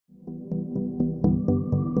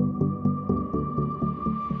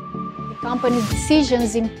company's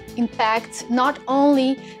decisions impact not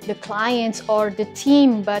only the clients or the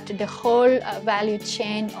team, but the whole value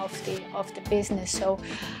chain of the business. So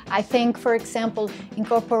I think, for example,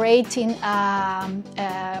 incorporating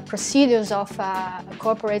procedures of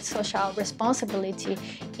corporate social responsibility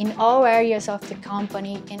in all areas of the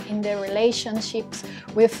company and in the relationships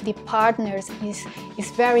with the partners is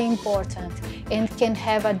very important and can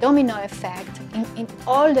have a domino effect in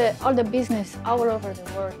all the business all over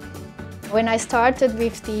the world. When I started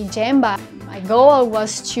with the Gemba, my goal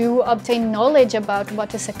was to obtain knowledge about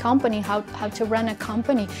what is a company, how to run a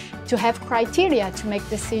company, to have criteria to make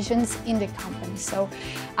decisions in the company. So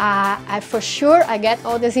for sure I get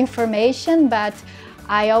all this information, but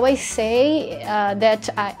I always say that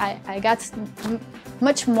I got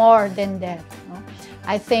much more than that. You know?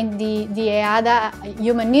 I think the EADA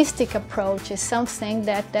humanistic approach is something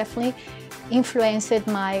that definitely influenced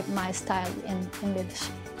my style in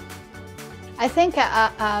leadership. I think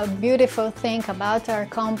a beautiful thing about our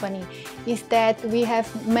company is that we have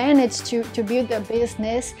managed to build a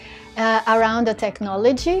business around the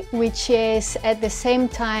technology, which is at the same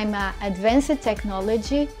time advanced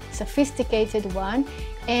technology, sophisticated one,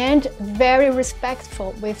 and very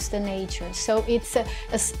respectful with the nature. So it's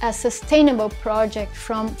a sustainable project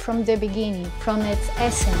from the beginning, from its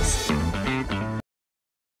essence.